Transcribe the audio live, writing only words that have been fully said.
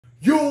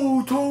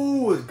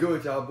YouTube, what's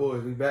good, y'all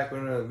boys? We back with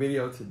another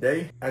video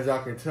today. As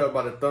y'all can tell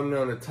by the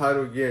thumbnail and the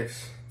title,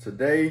 yes,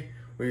 today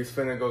we just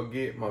finna go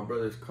get my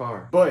brother's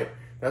car. But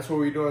that's what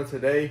we're doing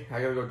today.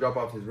 I gotta go drop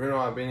off this rental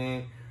I've been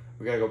in.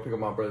 We gotta go pick up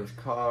my brother's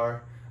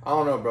car. I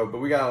don't know, bro, but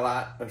we got a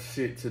lot of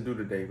shit to do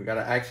today. We got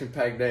an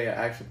action-packed day, an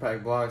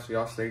action-packed vlog, so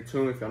y'all stay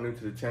tuned. If y'all new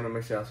to the channel,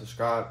 make sure y'all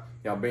subscribe.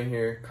 Y'all been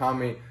here,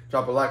 comment,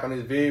 drop a like on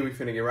this vid. We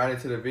finna get right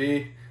into the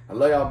vid. I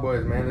love y'all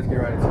boys, man. Let's get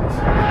right into this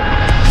shit.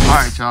 All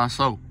right, y'all,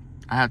 so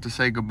I have to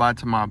say goodbye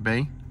to my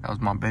bae. That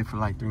was my bae for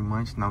like 3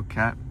 months, no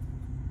cap.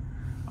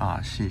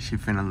 Shit, she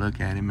finna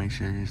look at it, make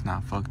sure it's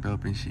not fucked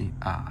up and shit.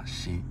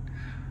 Shit.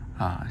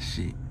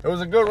 It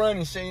was a good run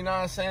and shit, you know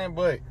what I'm saying?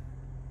 But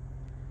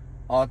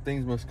all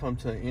things must come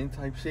to an end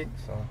type shit,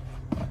 so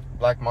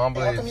Black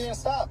Mamba How come you didn't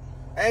stop?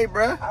 Hey,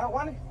 bruh. I don't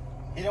want it.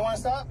 You didn't want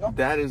to stop? No?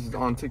 That is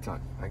on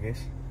TikTok, I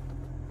guess.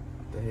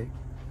 What the heck?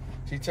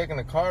 She checking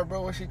the car,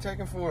 bro. What's she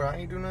checking for? I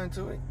ain't do nothing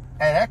to it.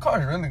 Hey, that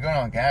car's really good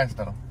on gas,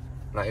 though.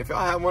 Like, if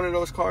y'all have one of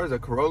those cars, a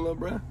Corolla,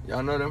 bro,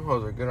 y'all know them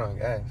hoes are good on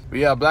gas. But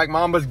yeah, Black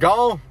Mamba's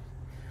gone.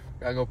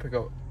 Gotta go pick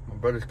up my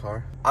brother's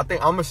car. I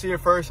think I'm gonna see it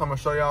first. I'm gonna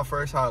show y'all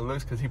first how it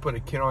looks, because he put a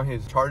kit on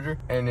his Charger,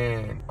 and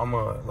then I'm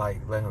gonna like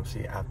let him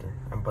see it after.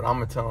 But I'm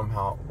gonna tell him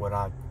what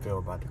I feel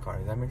about the car.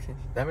 Does that make sense?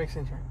 That makes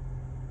sense, right?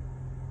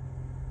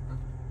 Huh?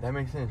 That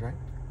makes sense, right?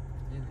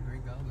 Yeah, the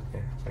Green Goblin.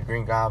 Yeah, the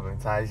Green Goblin.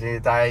 Taiji.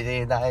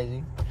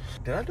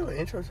 Did I do an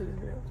intro to this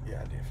video?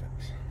 Yeah, I did,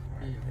 fellas.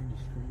 Yeah, you heard me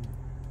screaming.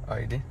 Oh,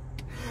 you did?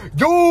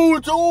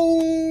 YouTube!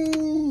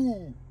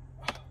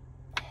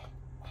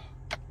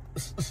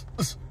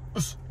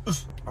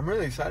 I'm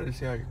really excited to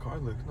see how your car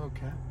looks, no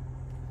cap.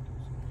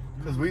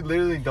 Because we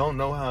literally don't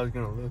know how it's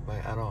going to look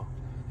like at all.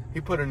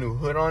 He put a new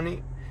hood on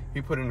it.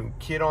 He put a new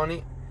kit on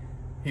it.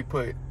 He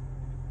put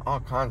all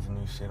kinds of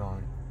new shit on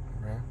it,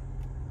 man.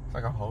 It's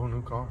like a whole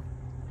new car.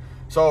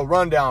 So,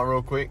 rundown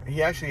real quick.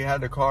 He actually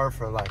had the car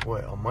for like,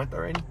 what, a month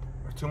already?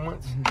 Or 2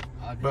 months?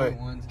 I drove it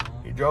one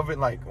time. He drove it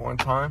like one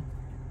time.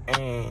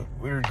 And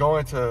we were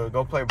going to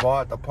go play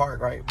ball at the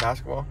park, right?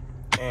 Basketball.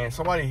 And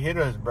somebody hit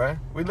us, bruh.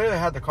 We literally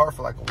had the car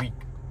for like a week.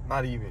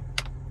 Not even.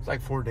 It's like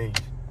 4 days.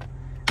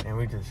 And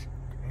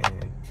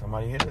and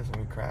somebody hit us and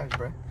we crashed,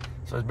 bruh.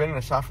 So it's been in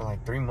the shop for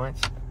like 3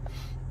 months.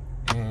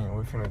 And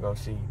we're finna go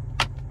see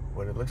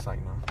what it looks like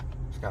now.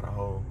 It's got a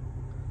whole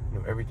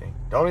new everything.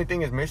 The only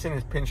thing is missing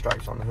is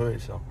pinstripes on the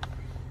hood, so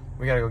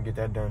we gotta go get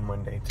that done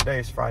Monday. Today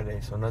is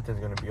Friday, so nothing's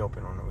gonna be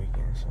open on the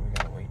weekend, so we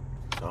gotta wait.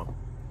 So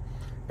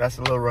that's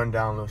a little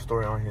rundown, little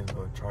story on his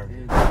little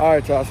Charger. All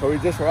right, y'all. So we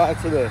just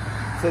arrived to the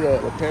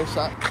repair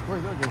shop.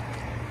 Where's that dude?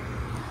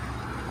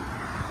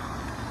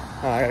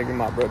 I gotta get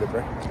my brother,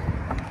 bro.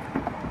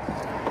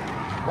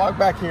 Walk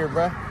back here,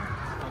 bro. Okay.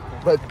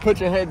 But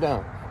put your head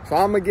down. So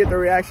I'm gonna get the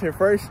reaction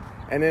first,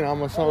 and then I'm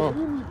gonna show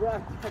him.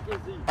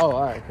 Oh,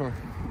 all right, come on.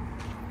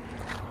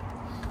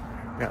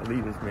 Gotta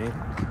leave this, man.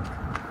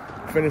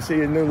 Finna see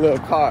his new little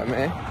car,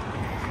 man.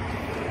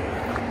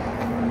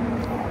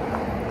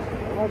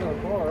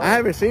 I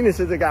haven't seen this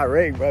since it got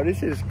wrecked, bro. This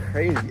shit is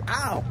crazy.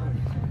 Ow!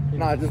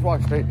 Nah, just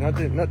walk straight.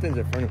 Nothing's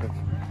in front of us.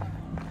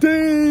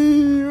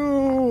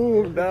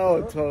 Damn! That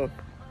was tough.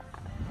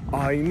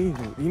 Oh, you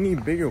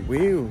need bigger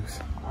wheels.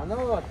 I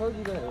know, I told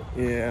you that.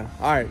 Yeah.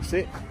 Alright,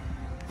 sit.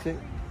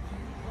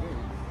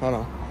 Hold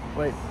on.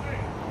 Wait.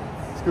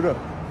 Scoot up.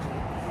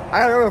 I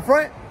gotta go to the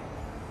front?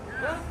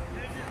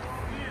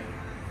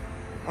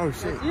 Oh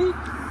shit.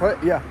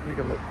 What? Yeah, you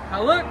can look.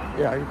 I look?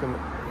 Yeah, you can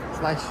look.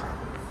 It's nice. I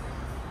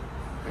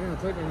didn't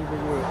take any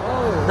big wheels.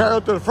 Oh. Gotta go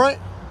to the front?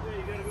 Yeah,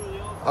 you gotta go to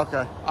the office.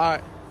 Okay,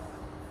 alright.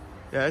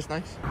 Yeah, it's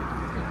nice.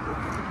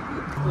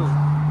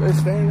 They're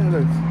staying in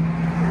there.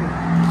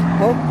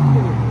 Huh?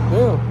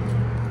 Yeah.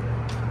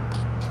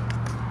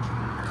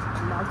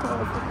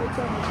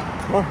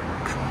 Huh?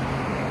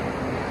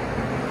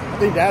 I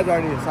think Dad's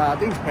already inside. I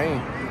think he's paying.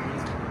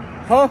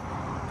 Huh?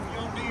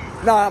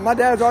 Nah, my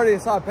dad's already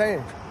inside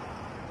paying.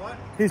 What?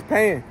 He's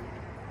paying.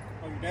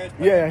 Oh, your dad's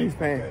paying? Yeah, he's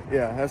paying. Okay.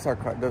 Yeah, that's our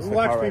car. That's we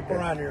watch car people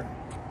right around here.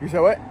 You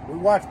said what? We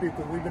watch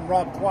people. We've been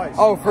robbed twice.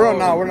 Oh, for real?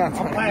 No, we're not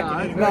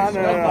trying to. No.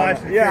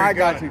 Yeah, I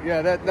got you.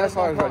 Yeah, that's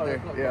ours right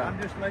there. Yeah.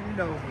 I'm just letting you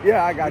know.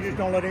 Yeah, I got you. Just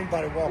don't let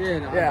anybody walk.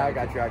 Yeah, I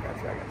got you.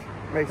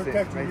 Makes sense.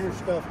 Protecting your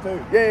stuff too.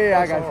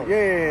 Yeah, I got you.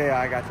 Yeah,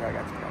 I got you.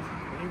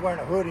 You wearing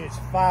a hoodie? It's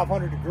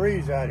 500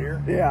 degrees out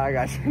here. Yeah, I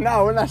got you.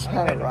 No, we're not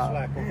trying to rob.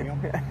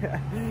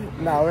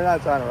 No, we're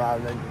not trying to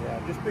rob them.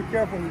 Yeah, just be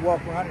careful when you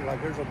walk around here. Like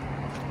there's a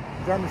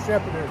German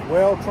Shepherd that's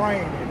well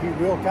trained and he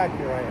will attack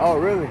your ass. Oh,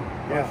 really?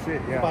 Yeah. Oh,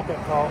 shit, yeah. About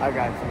that call. I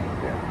got you.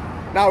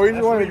 Yeah. No, we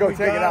just wanted to go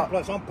check it out.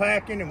 Plus, I'm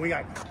packing and we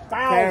got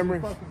thousands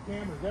of fucking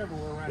cameras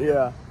everywhere around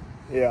here.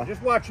 Yeah.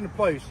 Just watching the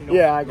place, you know.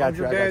 Yeah, I got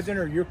you. Your dad's in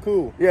there, you're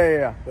cool.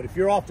 Yeah. But if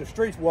you're off the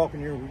streets walking,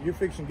 you're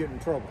fixing to get in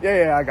trouble.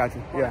 Yeah, I got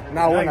you. Yeah.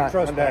 No, we're not.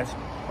 My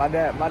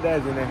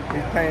dad's in there.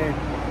 He's paying.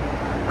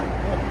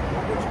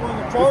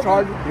 The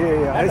Charger?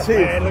 Yeah. That's a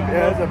bad looking car.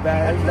 That's a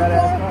badass car.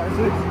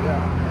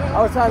 Yeah.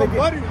 I was trying to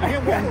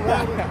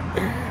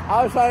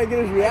get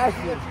his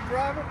reaction.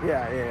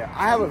 Yeah.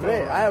 I have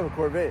a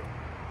Corvette.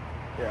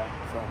 Yeah.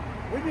 So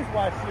we just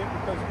watch shit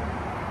because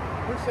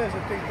Who says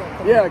that things don't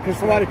come Yeah, in? because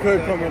somebody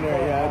could come in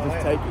there. Yeah,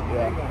 just take it. You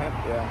ain't gonna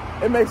have to.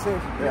 Yeah. It makes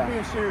sense. It'd be Yeah.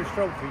 a serious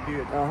trouble if he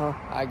did.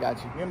 I got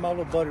you. Me and my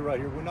little buddy right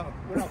here, we're not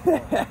far.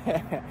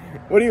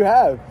 What do you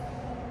have?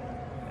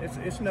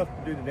 It's enough to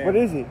do the damage. What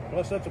is it?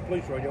 Plus, that's a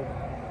police radio.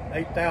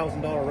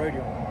 $8,000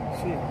 radio.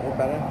 Shit, ain't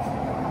badass.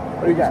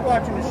 What do you Just got?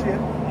 watching the shit.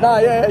 Nah,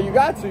 yeah, you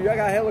got to. I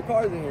got hella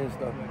cars in here and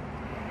stuff.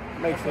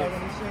 Makes That's why sense.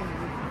 when we see him,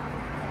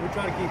 we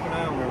try to keep an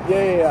eye on them.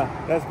 Yeah.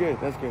 That's good.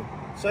 That's good.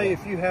 Say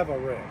if you have a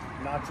wreck,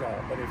 not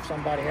y'all, but if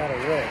somebody had a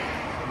wreck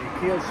and you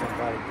killed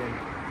somebody, then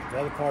the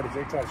other parties,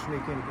 they try to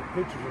sneak in and get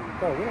pictures of your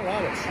car. We don't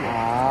allow that shit.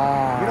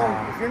 You don't,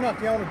 if you're not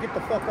the owner, get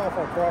the fuck off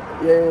our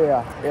property.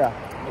 Yeah.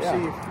 But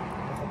see, if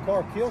a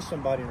car kills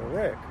somebody in a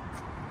wreck,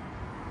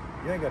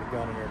 you ain't got a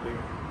gun in there, do you?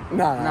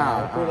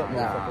 Nah. Pull that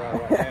motherfucker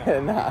out right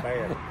now. Nah.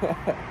 Bad.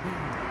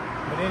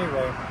 But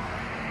anyway,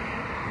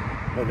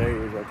 Oh, there he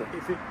is right there.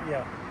 if it,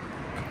 yeah.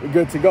 We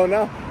good to go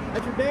now?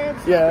 That's your dad?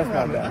 Yeah,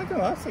 that's my dad.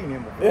 I've seen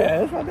him before. Yeah,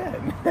 that's my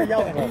dad. Hey,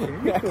 y'all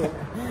walking. You're cool.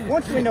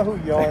 Once we know who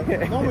you are,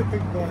 normally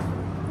people going,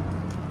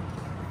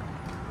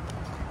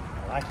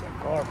 I like that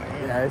car,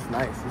 man. Yeah, it's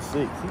nice. It's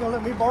sick. You gonna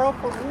let me borrow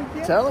for a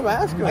weekend? Tell him,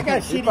 ask him. I got a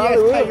He shitty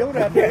probably ass will.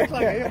 Toyota out there. It's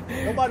like,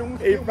 nobody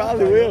wants to He steal my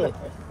probably Toyota. will.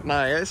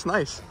 Nah, yeah, it's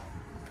nice.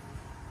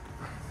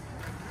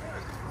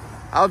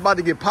 I was about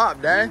to get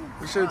popped, Dad.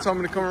 You should have told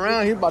me to come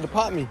around. He was about to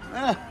pop me. You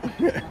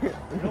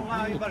don't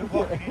allow anybody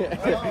walking in.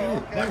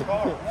 That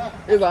car.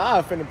 He's like,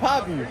 I'm finna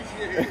pop you.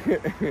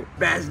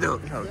 Bashed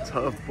up. Oh,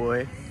 tough,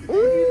 boy.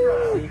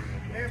 Woo.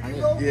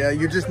 Yeah,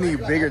 you just need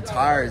bigger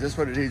tires. That's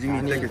what it is. You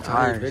need bigger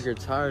tires. Bigger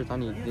tires. I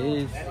need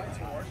this.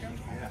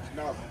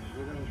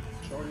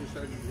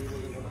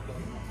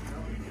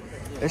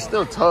 It's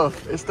still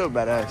tough. It's still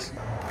badass.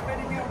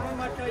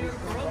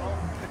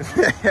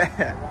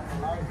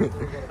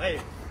 Hey,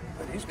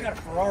 he's got a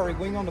Ferrari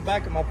wing on the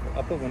back of my.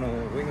 I put one on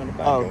the wing on the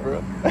back. Oh, of it.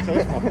 bro. So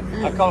it's my,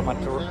 I call it my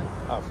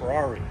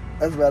Ferrari.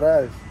 That's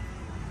badass.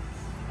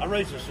 I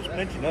raised the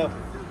suspension up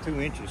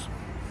 2 inches.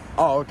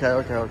 Oh, okay.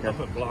 I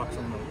put blocks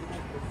on those.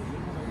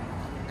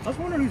 I was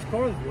wondering whose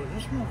car this was.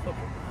 This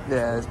motherfucker.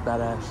 Yeah, it's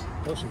badass.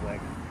 Pussy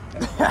wagon.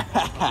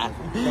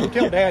 Don't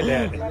tell Dad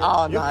that.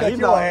 Oh, You'll nah, cut he your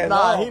knows. ass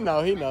Nah, off.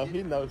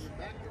 he knows.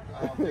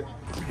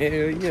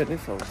 Hell yeah,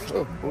 this so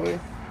tough, boy.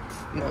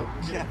 No.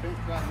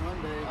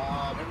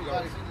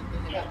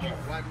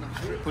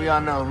 Who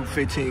y'all know who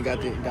 15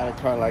 got a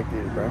car like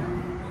this, bro?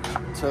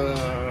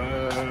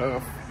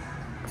 Tough.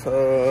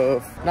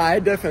 Nah,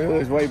 it definitely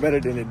looks way better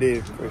than it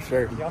did, for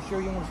sure. Y'all sure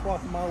you want to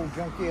swap my old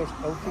junky ass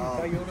OT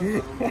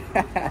Toyota?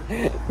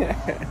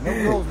 No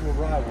girls will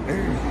ride with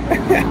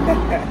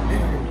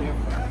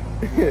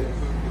you.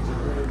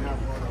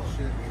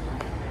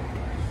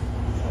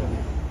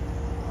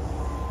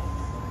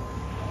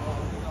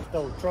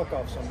 Stole a truck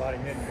off somebody,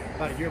 and then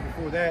about a year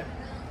before that,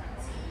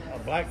 a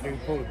black dude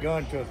pulled a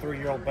gun to a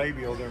 3-year-old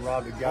baby over there and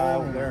robbed a guy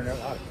over there, and He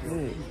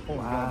was pulling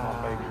a gun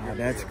on my baby. Wow,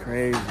 that's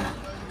crazy. It's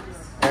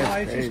That's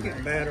just crazy.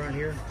 getting bad around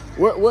here.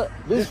 What?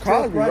 This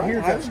car truck right here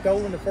got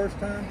stolen the first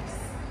time.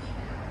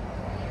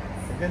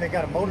 And then they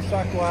got a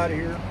motorcycle out of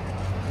here.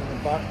 And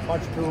a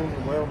bunch of tools,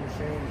 a weld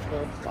machine and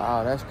stuff.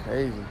 Wow, that's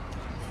crazy.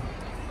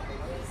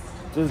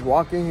 Just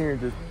walk in here and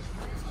just.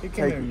 He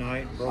came in at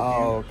night and broke in.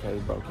 Oh, okay,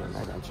 broken.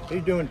 I got you.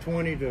 He's doing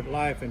 20 to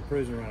life in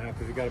prison right now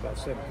because he got about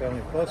 7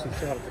 felonies. Plus he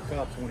shot at the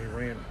cops when he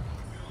ran.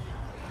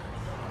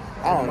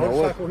 I don't the know what.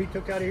 motorcycle he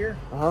took out of here,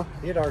 Uh-huh.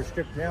 he had already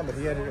stripped down, but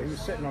he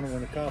was sitting on it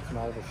when the cops and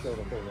all of us showed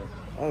up over there.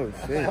 Oh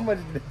shit. How much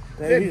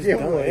That he's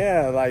doing,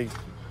 yeah,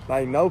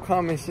 like no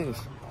common sense.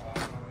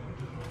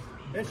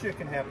 That shit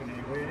can happen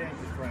anywhere. It ain't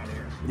just around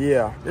here.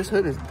 Yeah, this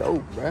hood is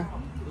dope, bruh.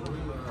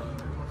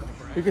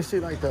 You can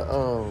see like the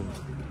I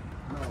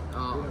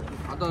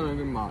thought it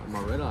was my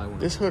red eye one.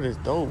 This hood is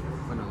dope.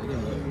 But no, they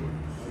didn't need it.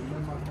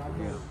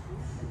 Yeah.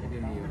 They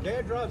didn't need Your it.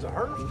 dad drives a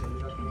hearse?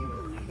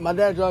 My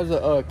dad drives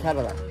a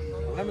Cadillac.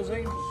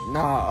 Limousine?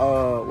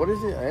 Nah, what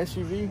is it? A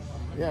SUV?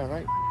 Yeah,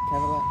 right.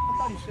 Cadillac. I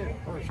thought he said a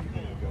hearse a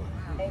minute ago.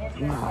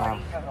 Nah,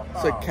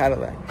 it's a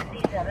Cadillac. Boy.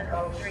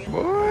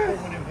 One of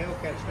them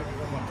Hellcat stickers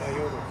on my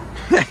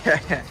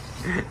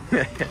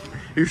Toyota.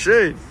 You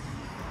should.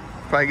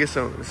 Probably get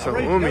some I raised it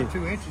women. up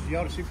 2 inches. You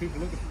ought to see people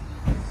looking.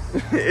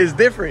 It's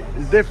different.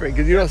 It's different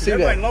because you don't see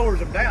Everybody that. lowers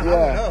them down. I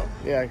went Yeah, up.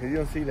 yeah, because you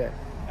don't see that.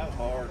 That was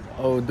hard.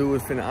 Old dude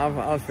was finna. I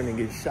was finna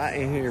get shot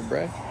in here,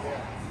 bruh.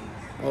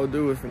 Old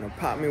dude was finna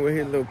pop me with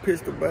his little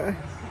pistol, bruh.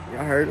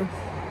 Y'all heard him?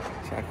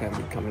 So I can't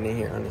be coming in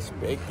here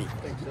unexpected.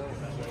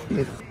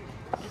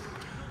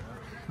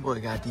 Boy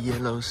got the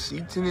yellow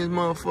seats in this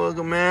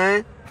motherfucker,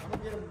 man.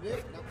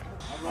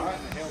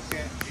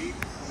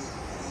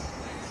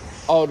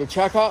 Oh, the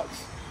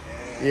Chackhawks?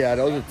 Yeah,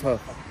 those are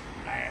tough.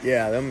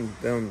 Yeah, them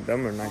are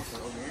nice.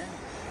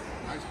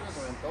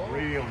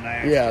 Real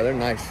nasty. Yeah, they're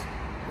nice.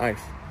 Nice.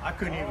 I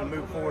couldn't even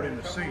move forward in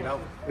the seat.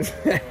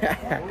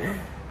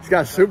 It's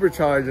got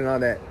supercharged and all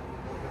that.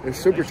 It's They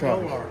stole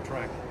supercharged. our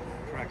track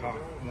hawk a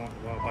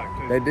while back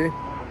too. They did?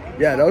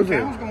 Yeah, those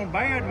Town's are. going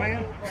bad,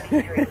 man.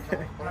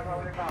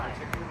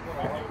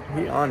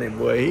 He on it,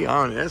 boy. He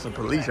on it. That's a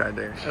police right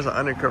there. That's an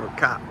undercover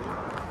cop.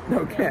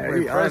 No cap.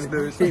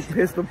 He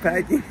pistol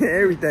packing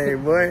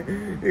everything, boy.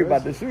 He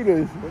about to shoot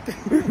us.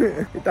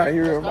 He thought he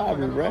was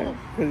robbing, bro.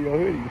 Because of your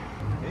hoodie.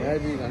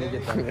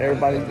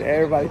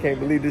 Everybody can't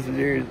believe this is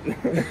yours.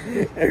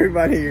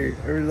 Everybody here,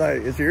 it was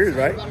like, it's yours,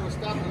 right? Everybody was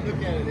stopping to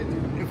look at it,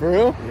 didn't they? For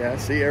real? Yeah,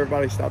 see,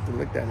 everybody stopped to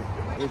look at it.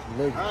 It's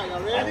All right,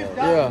 y'all ready?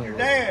 Yeah. Your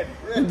dad.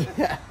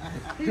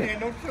 He had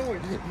no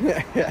choice.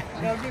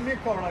 Now give me a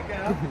car like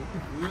that.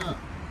 Yeah.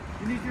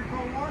 You need your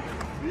car washed?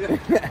 Yeah.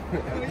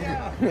 Oh,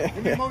 yeah.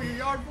 Can you mow your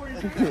yard for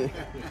you?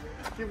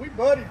 See, we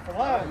buddied for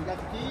life. You got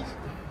the keys?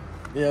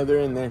 Yeah, they're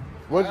in there.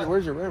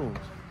 Where's your red ones?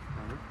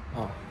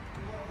 Oh.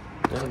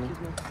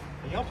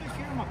 Y'all take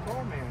care of my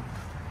car, man.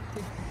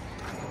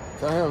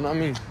 Tell him, not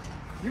me.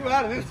 You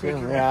out of this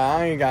picture. Yeah,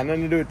 I ain't got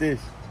nothing to do with this.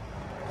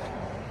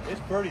 It's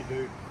pretty,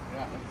 dude.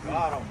 Yeah.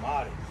 God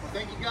almighty.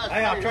 Thank you guys.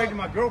 Hey, I'll trade you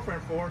my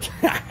girlfriend for it.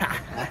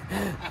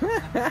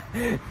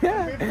 It's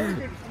pretty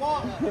good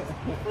swap.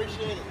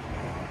 Appreciate it.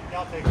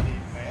 Y'all take it easy,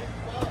 man.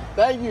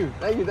 Thank you.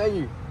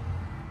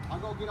 I'll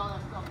go get all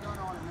that stuff done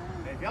on it,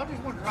 man. If y'all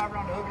just want to drive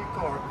around the ugly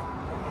car, I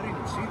didn't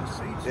even see the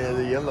seats. Yeah,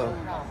 the yellow.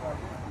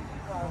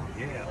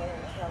 Yeah.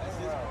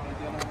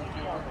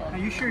 Are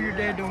you sure your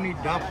dad don't need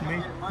to adopt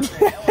me?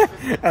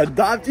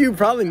 Adopt you?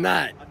 Probably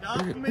not.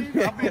 Adopt me?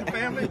 I'll be in the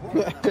family.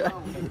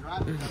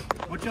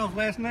 What's y'all's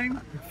last name?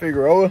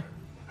 Figueroa.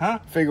 Huh?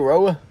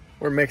 Figueroa?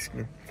 We're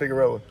Mexican.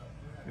 Figueroa.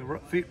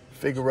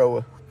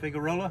 Figueroa.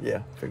 Figueroa?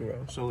 Yeah,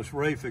 Figueroa. So it's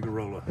Ray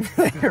Figueroa.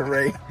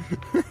 Ray.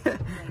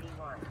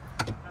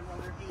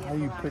 How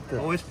you put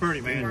the... Oh, it's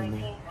pretty,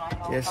 man.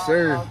 Yes,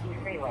 sir.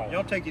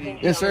 Y'all take it easy.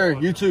 Yes, sir.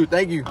 You too.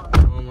 Thank you.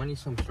 I need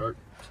some shirts.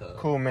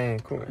 Cool, man.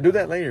 Cool. Do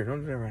that later.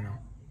 Don't do that right now.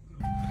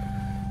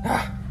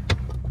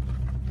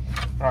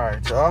 All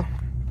right, y'all.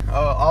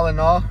 All in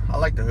all, I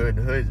like the hood.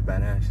 The hood is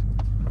badass.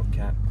 No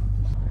cap.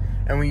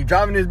 And when you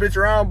driving this bitch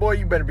around, boy,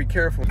 you better be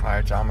careful. All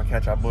right, y'all. I'm gonna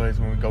catch our boys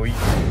when we go eat.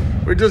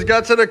 We just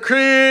got to the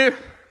crib.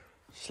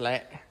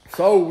 Slack.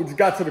 So we just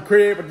got to the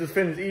crib. I just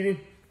finished eating.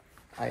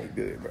 I ain't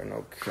good, bro.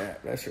 No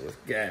cap. That shit was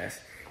gas.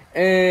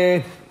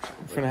 And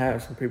I'm finna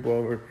have some people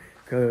over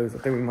because I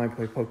think we might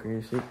play poker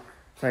and shit.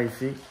 Type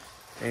shit.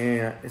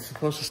 And it's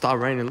supposed to stop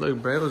raining. Look,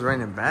 bro, it was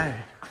raining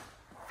bad.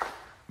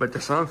 But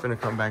the sun finna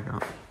come back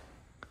out.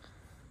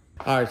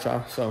 All right,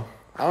 y'all. So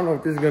I don't know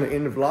if this is gonna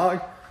end the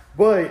vlog,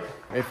 but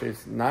if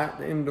it's not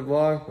the end of the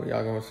vlog, well,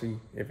 y'all gonna see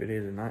if it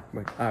is or not.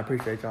 But I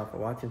appreciate y'all for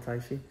watching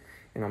type shit.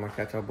 And I'm gonna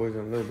catch y'all boys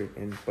in a little bit.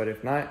 But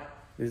if not,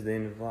 this is the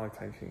end of the vlog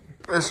type shit.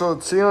 So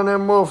T on that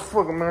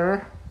motherfucker,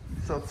 man.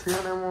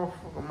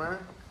 Man.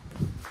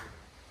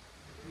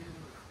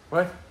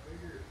 What?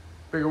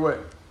 Bigger what?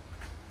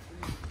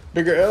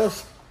 Bigger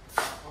L's?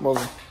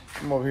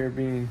 I'm over here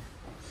being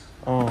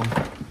a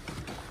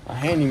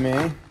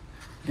handyman.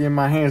 Getting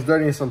my hands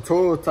dirty in some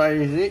tool type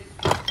shit.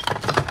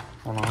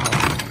 Hold on.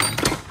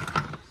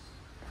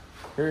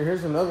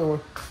 Here's another one.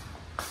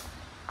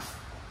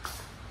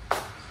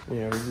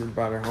 Yeah, we just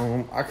brought her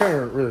home. I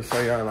couldn't really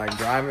show y'all like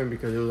driving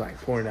because it was like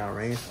pouring down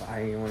rain, so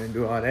I didn't want to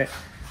do all that.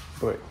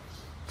 But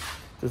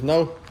just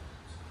know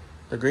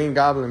the Green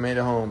Goblin made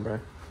it home, bro.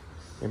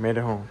 It made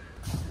it home.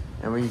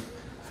 And we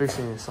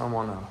fixing some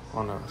on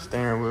the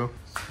steering wheel.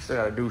 Still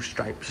gotta do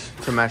stripes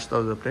to match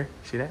those up there.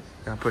 See that?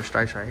 Gotta put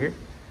stripes right here.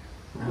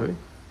 Hoodie.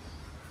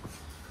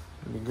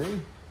 The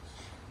green.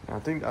 I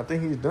think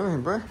he's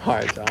done, bro. All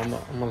right, y'all.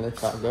 I'm gonna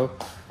let y'all go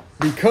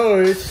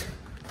because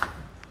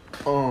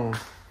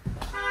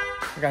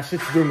I got shit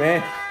to do,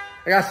 man.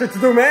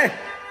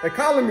 They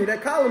calling me. You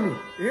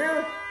hear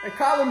them? They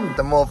calling me.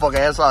 The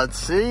motherfucking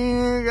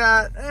SRT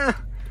got.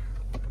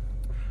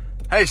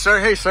 Hey,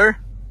 sir.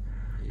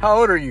 How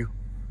old are you?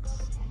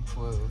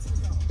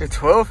 12. You're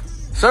 12?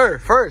 Sir,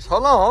 first,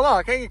 hold on.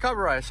 I can't get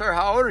copyright. Sir,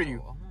 how old are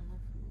you?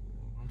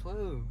 I'm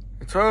 12.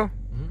 You're 12?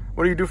 Mm-hmm.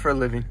 What do you do for a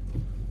living?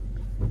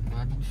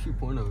 I do shoot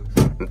pornos.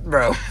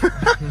 Bro.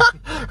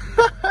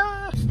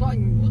 It's like,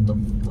 what the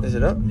fuck? Is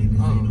it up? Oh,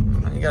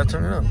 you gotta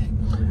turn it up.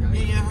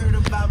 You heard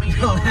about me?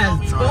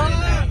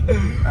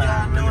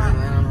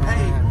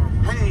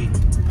 Hey,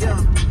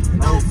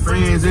 No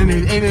friends,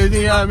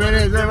 anything I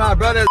mean, my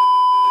brothers.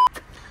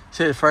 It's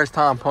his first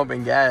time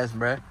pumping gas,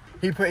 bruh.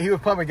 He was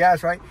pumping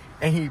gas, right?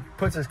 And he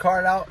puts his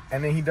card out,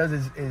 and then he does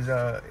his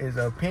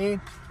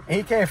pin, and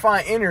he can't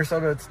find enter,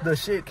 so the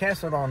shit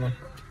canceled on him.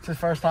 It's his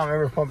first time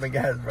ever pumping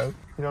gas, bro.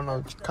 You don't know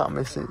what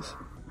common sense.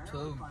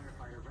 12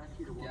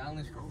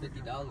 gallons for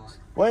 $50.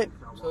 What?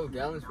 12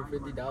 gallons for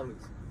 $50.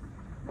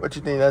 What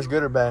you think? That's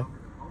good or bad?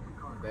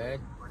 Bad.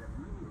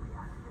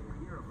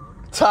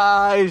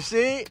 Ty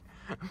shit.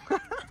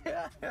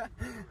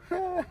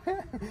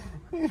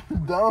 You're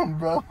dumb,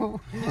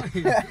 bro.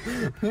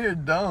 You're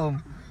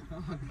dumb.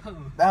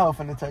 That hoe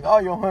finna take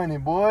all your honey,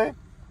 boy.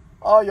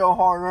 All your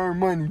hard-earned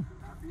money.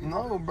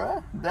 No,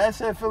 bro. Dad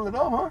said fill it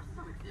up, huh?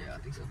 Yeah, I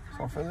think so.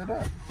 So fill it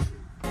up.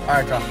 All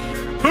right, y'all.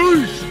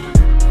 Peace.